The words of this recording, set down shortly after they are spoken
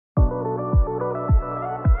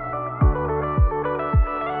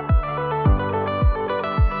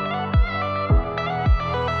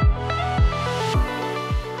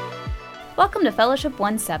Welcome to Fellowship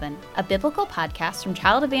 1-7, a biblical podcast from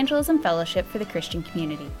Child Evangelism Fellowship for the Christian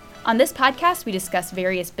community. On this podcast, we discuss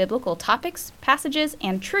various biblical topics, passages,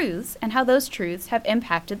 and truths, and how those truths have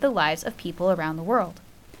impacted the lives of people around the world.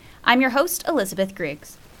 I'm your host, Elizabeth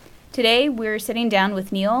Griggs. Today, we're sitting down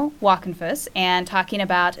with Neil Walkenfuss and talking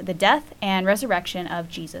about the death and resurrection of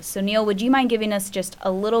Jesus. So, Neil, would you mind giving us just a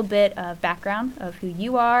little bit of background of who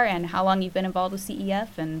you are and how long you've been involved with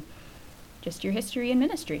CEF and just your history and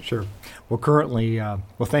ministry? Sure. Well, currently,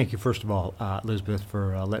 thank you, first of all, Elizabeth,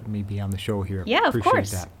 for letting me be on the show here. Yeah, of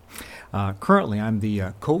course. Appreciate that. Currently, I'm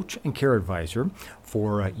the coach and care advisor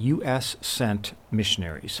for U.S. Sent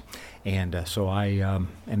missionaries. And so I am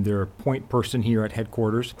their point person here at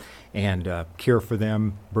headquarters and care for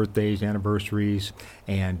them, birthdays, anniversaries,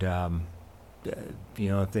 and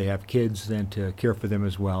if they have kids, then to care for them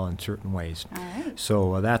as well in certain ways. All right.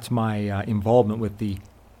 So that's my involvement with the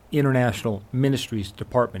International Ministries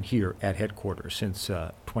Department here at headquarters since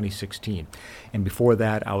 2016. And before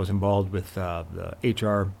that, I was involved with the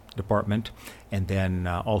HR department and then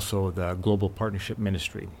also the Global Partnership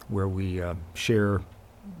Ministry, where we share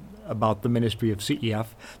about the ministry of CEF,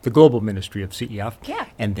 the global ministry of CEF,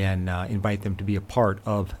 and then invite them to be a part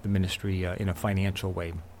of the ministry in a financial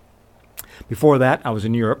way. Before that, I was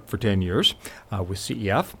in Europe for 10 years with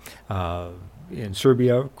CEF. In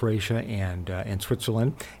Serbia, Croatia, and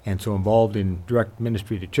Switzerland, and so involved in direct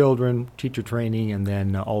ministry to children, teacher training, and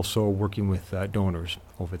then also working with donors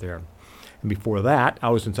over there. And before that, I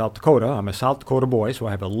was in South Dakota. I'm a South Dakota boy, so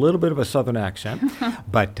I have a little bit of a southern accent,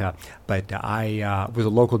 but I was a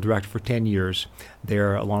local director for 10 years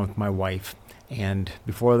there along with my wife. And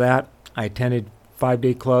before that, I attended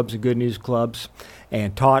 5-day clubs and good news clubs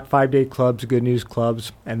and taught 5-day clubs and good news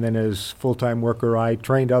clubs, and then as full-time worker I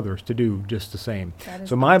trained others to do just the same.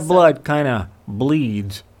 So my blood kind of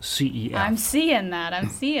bleeds CEF. I'm seeing that.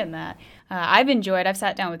 I've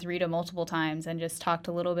sat down with Rita multiple times and just talked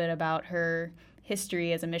a little bit about her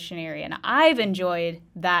history as a missionary, and I've enjoyed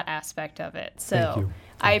that aspect of it. So Thank you.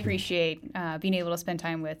 I appreciate being able to spend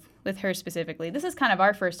time with her specifically. This is kind of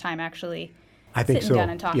our first time actually sitting down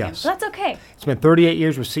and talking. Yes. So that's okay. It's been 38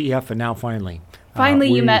 years with CEF, and now finally.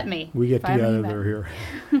 You met me. We get Finally together here.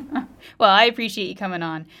 Well, I appreciate you coming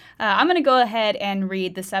on. I'm going to go ahead and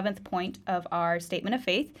read the 7th point of our statement of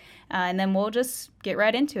faith, and then we'll just get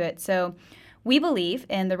right into it. So, we believe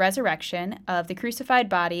in the resurrection of the crucified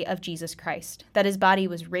body of Jesus Christ, that his body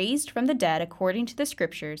was raised from the dead according to the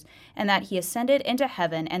Scriptures, and that he ascended into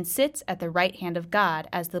heaven and sits at the right hand of God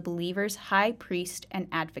as the believer's high priest and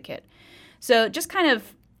advocate. So, just kind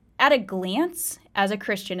of at a glance, as a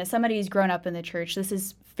Christian, as somebody who's grown up in the church, this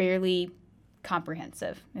is fairly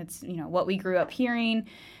comprehensive. It's, what we grew up hearing.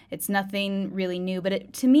 It's nothing really new,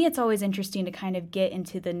 but to me, it's always interesting to kind of get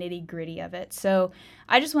into the nitty-gritty of it. So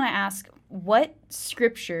I just want to ask, what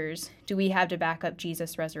scriptures do we have to back up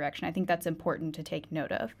Jesus' resurrection? I think that's important to take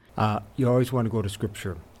note of. You always want to go to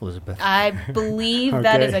Scripture, Elizabeth. I believe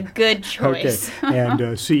that is a good choice. Okay. And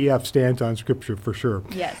CEF stands on Scripture for sure.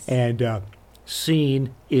 Yes. And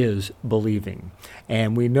seeing is believing.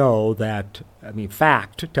 And we know that,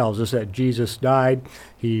 fact tells us that Jesus died,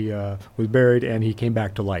 he was buried, and he came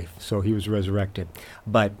back to life. So he was resurrected.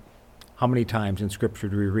 But how many times in Scripture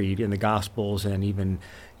do we read, in the Gospels and even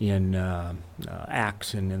in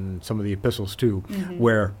Acts and in some of the epistles too,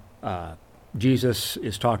 where Jesus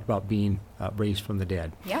is talked about being raised from the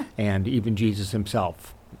dead? Yeah. And even Jesus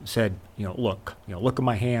himself said, look at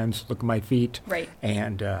my hands, look at my feet. Right.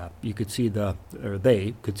 And they could see the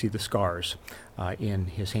scars in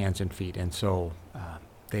his hands and feet. And so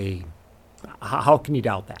how can you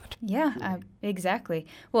doubt that? Yeah, exactly.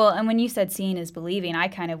 Well, and when you said seeing is believing, I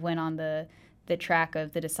kind of went on the track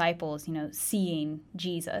of the disciples, seeing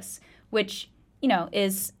Jesus, which,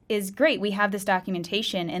 is great. We have this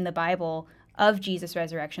documentation in the Bible of Jesus'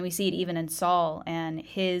 resurrection. We see it even in Saul and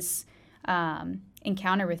his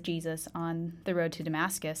encounter with Jesus on the road to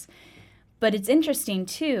Damascus. But it's interesting,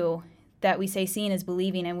 too, that we say seeing is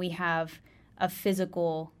believing, and we have a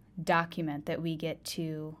physical document that we get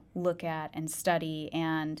to look at and study.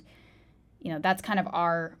 And, that's kind of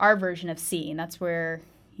our version of seeing. That's where,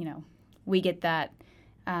 we get that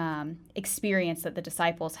experience that the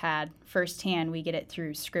disciples had firsthand. We get it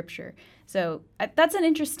through Scripture. So that's an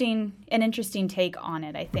interesting take on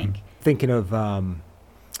it, I think. Thinking of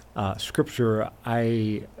Scripture,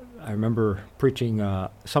 I remember preaching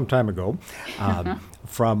some time ago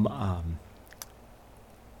from on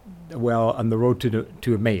the road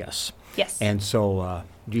to Emmaus. Yes. And so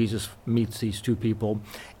Jesus meets these two people,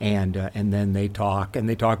 and then they talk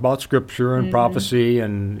about Scripture and prophecy,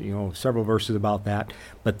 and several verses about that.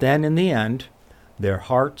 But then in the end, their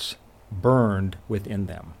hearts burned within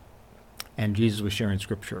them. And Jesus was sharing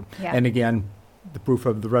Scripture. Yeah. And again, the proof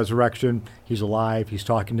of the resurrection, he's alive, he's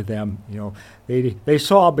talking to them. They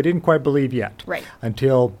saw but didn't quite believe yet. Right.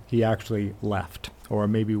 Until he actually left, or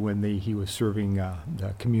maybe when he was serving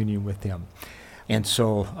the communion with them. And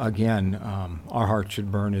so, again, our hearts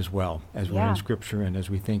should burn as well as we're in Scripture and as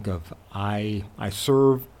we think of, I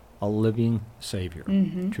serve a living Savior,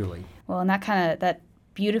 truly. Well, and that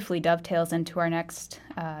beautifully dovetails into our next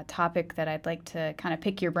topic that I'd like to kind of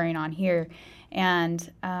pick your brain on here.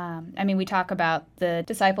 And, we talk about the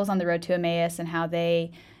disciples on the road to Emmaus and how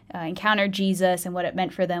they encountered Jesus and what it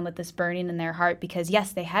meant for them with this burning in their heart because,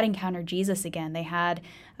 yes, they had encountered Jesus again. They had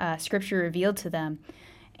Scripture revealed to them.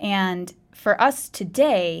 And for us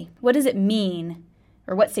today, what does it mean,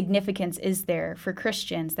 or what significance is there for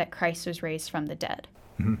Christians that Christ was raised from the dead?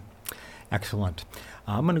 Mm-hmm. Excellent.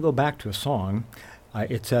 I'm going to go back to a song.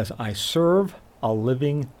 It says, I serve a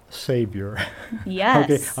living Savior. Yes.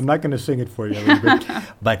 Okay, I'm not going to sing it for you,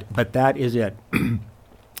 Elizabeth, but that is it.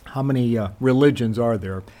 How many religions are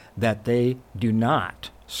there that they do not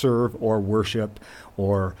serve or worship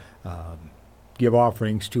or give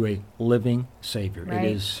offerings to a living Savior?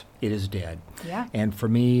 Right. It is dead. Yeah. And for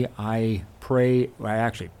me, I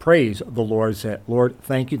actually praise the Lord, that, Lord,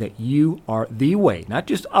 thank you that you are the way, not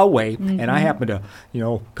just a way, and I happen to,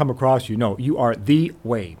 come across you. No, you are the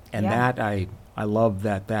way. And that I love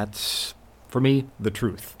that. That's, for me, the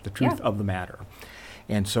truth of the matter.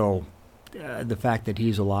 And so the fact that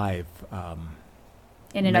he's alive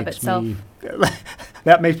in and of itself.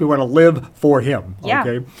 That makes me want to live for him. Yeah.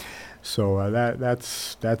 Okay. So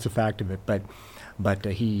that's a fact of it. But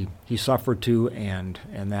he suffered too, and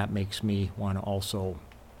that makes me want to also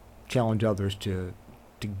challenge others to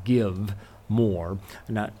give more.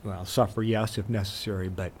 Suffer, yes, if necessary,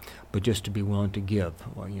 but just to be willing to give.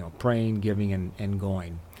 Praying, giving, and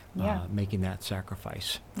going, making that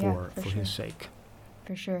sacrifice for sure. his sake.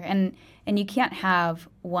 For sure. And you can't have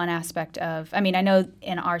one aspect of, I know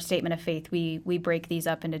in our statement of faith, we break these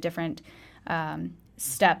up into different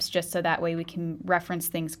steps just so that way we can reference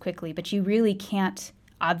things quickly. But you really can't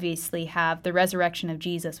obviously have the resurrection of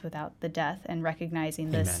Jesus without the death and recognizing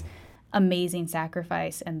this amazing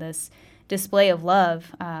sacrifice and this display of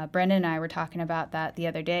love. Brendan and I were talking about that the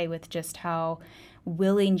other day with just how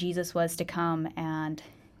willing Jesus was to come and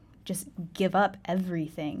just give up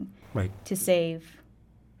everything to save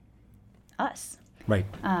us. Right.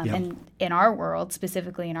 And in our world,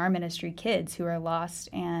 specifically in our ministry, kids who are lost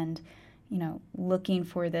and looking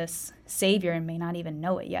for this Savior and may not even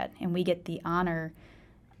know it yet. And we get the honor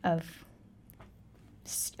of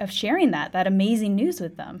sharing that amazing news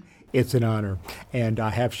with them. It's an honor, and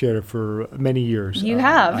I have shared it for many years. You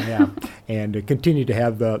have. I have, and continue to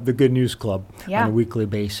have the Good News Club on a weekly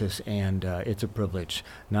basis, and it's a privilege.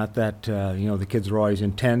 Not that the kids are always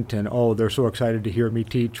intent and they're so excited to hear me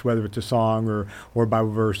teach, whether it's a song or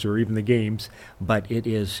Bible verse or even the games, but it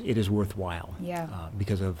is worthwhile.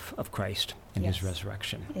 Because of Christ and his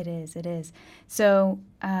resurrection. It is. So,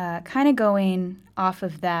 kind of going off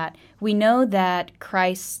of that, we know that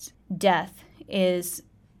Christ's death is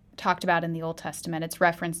talked about in the Old Testament. It's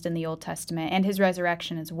referenced in the Old Testament, and his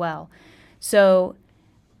resurrection as well. So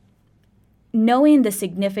knowing the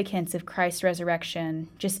significance of Christ's resurrection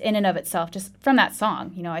just in and of itself, just from that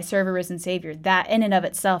song, I serve a risen Savior, that in and of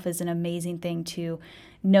itself is an amazing thing to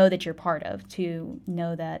know that you're part of, to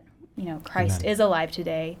know that, Christ is alive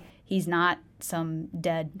today. He's not some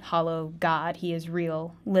dead, hollow God. He is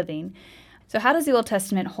real, living. So how does the Old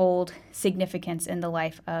Testament hold significance in the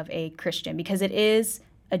life of a Christian? Because it is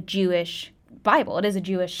a Jewish Bible. It is a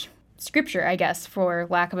Jewish scripture, I guess, for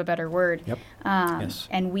lack of a better word. Yep. Yes.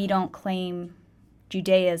 And we don't claim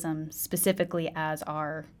Judaism specifically as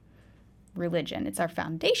our religion. It's our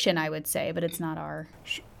foundation, I would say, but it's not our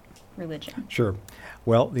religion. Sure.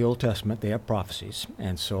 Well, the Old Testament, they have prophecies,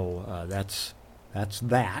 and so that's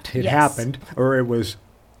that. It happened, or it was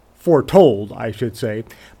foretold, I should say.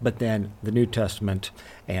 But then the New Testament,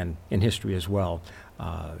 and in history as well,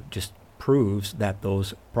 just proves that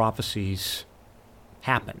those prophecies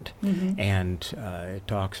happened. And it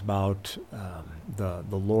talks about the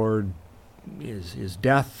Lord, his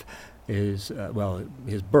death, his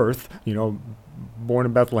birth, born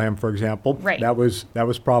in Bethlehem, for example. Right. That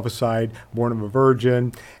was prophesied, born of a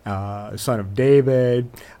virgin, son of David.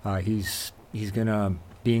 He's going to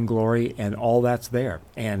be in glory, and all that's there.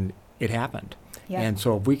 And it happened. Yeah. And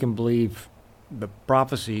so if we can believe the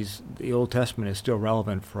prophecies, the Old Testament is still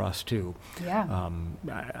relevant for us too. Yeah.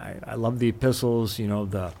 I love the epistles,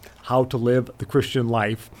 the how to live the Christian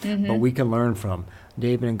life, but we can learn from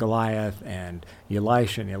David and Goliath and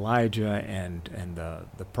Elisha and Elijah and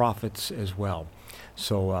the prophets as well.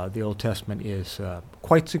 So the Old Testament is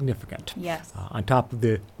quite significant. Yes. On top of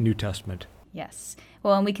the New Testament. Yes.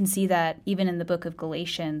 Well, and we can see that even in the book of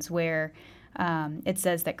Galatians, where it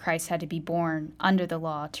says that Christ had to be born under the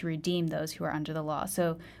law to redeem those who are under the law.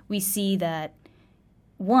 So we see that,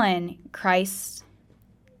 one, Christ's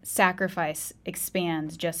sacrifice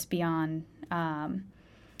expands just beyond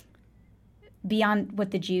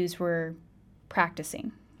what the Jews were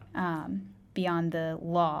practicing, beyond the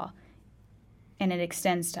law, and it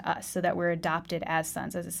extends to us so that we're adopted as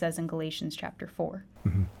sons, as it says in Galatians chapter 4.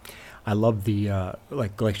 Mm-hmm. I love the,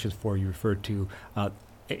 like Galatians 4 you referred to,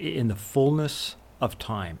 in the fullness of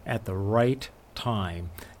time, at the right time,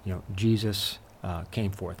 Jesus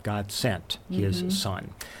came forth. God sent his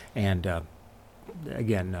son. And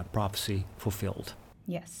again, prophecy fulfilled.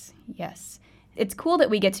 Yes, yes. It's cool that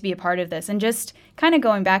we get to be a part of this. And just kind of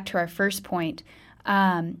going back to our first point,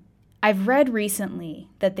 I've read recently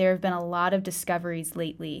that there have been a lot of discoveries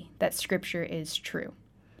lately that Scripture is true.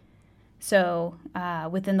 So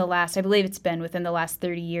within the last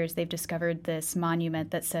 30 years, they've discovered this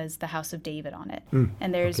monument that says the House of David on it.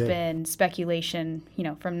 And there's been speculation,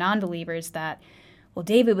 from non-believers that, well,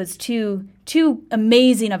 David was too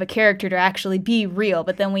amazing of a character to actually be real.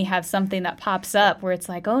 But then we have something that pops up where it's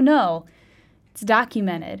like, oh, no, it's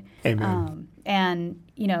documented. Amen. And,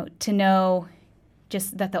 to know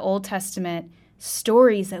just that the Old Testament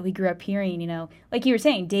stories that we grew up hearing, like you were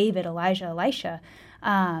saying, David, Elijah, Elisha,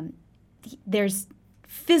 there's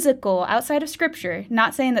physical, outside of Scripture,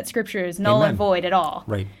 not saying that Scripture is null and void at all.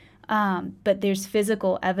 Right. But there's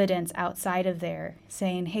physical evidence outside of there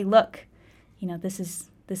saying, hey, look, this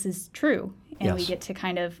is true. And we get to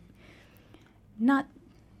kind of not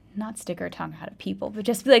stick our tongue out at people, but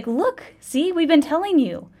just be like, look, see, we've been telling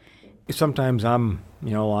you. Sometimes I'm,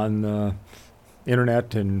 on the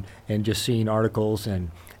internet and just seeing articles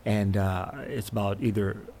and it's about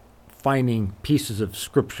either finding pieces of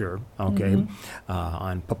Scripture,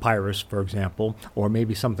 on papyrus, for example, or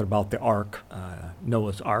maybe something about the ark,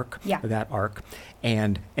 Noah's ark, that ark,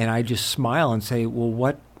 and I just smile and say,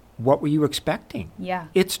 well, what were you expecting? Yeah.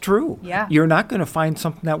 It's true. Yeah. You're not going to find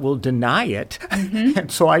something that will deny it.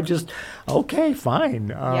 And so I just, okay, fine.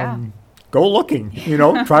 Go looking,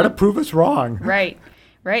 try to prove us wrong. Right.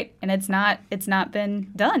 And it's not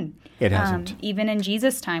been done. It hasn't. Even in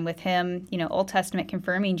Jesus' time with him, Old Testament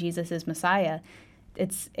confirming Jesus as Messiah,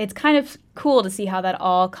 it's kind of cool to see how that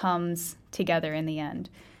all comes together in the end.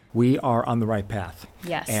 We are on the right path.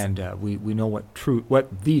 Yes. And we know what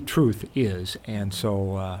the truth is. And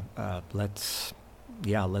so let's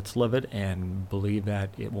live it and believe that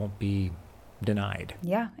it won't be denied.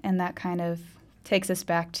 Yeah, and that kind of takes us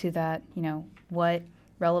back to that, what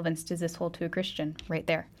relevance does this hold to a Christian right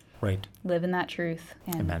there? Right. Live in that truth.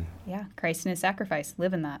 And, Amen. Yeah, Christ and his sacrifice,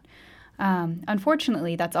 live in that.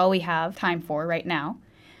 Unfortunately, that's all we have time for right now.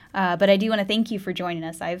 But I do want to thank you for joining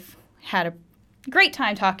us. I've had a great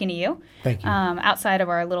time talking to you. Thank you. Outside of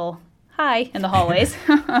our little hi in the hallways.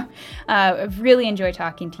 I've really enjoyed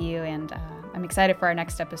talking to you, and I'm excited for our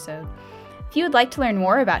next episode. If you would like to learn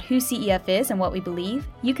more about who CEF is and what we believe,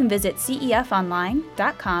 you can visit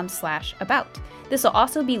cefonline.com/about. This will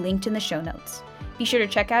also be linked in the show notes. Be sure to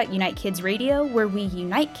check out Unite Kids Radio, where we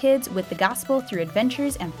unite kids with the gospel through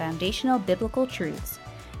adventures and foundational biblical truths.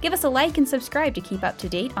 Give us a like and subscribe to keep up to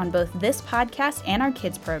date on both this podcast and our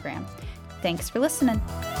kids program. Thanks for listening.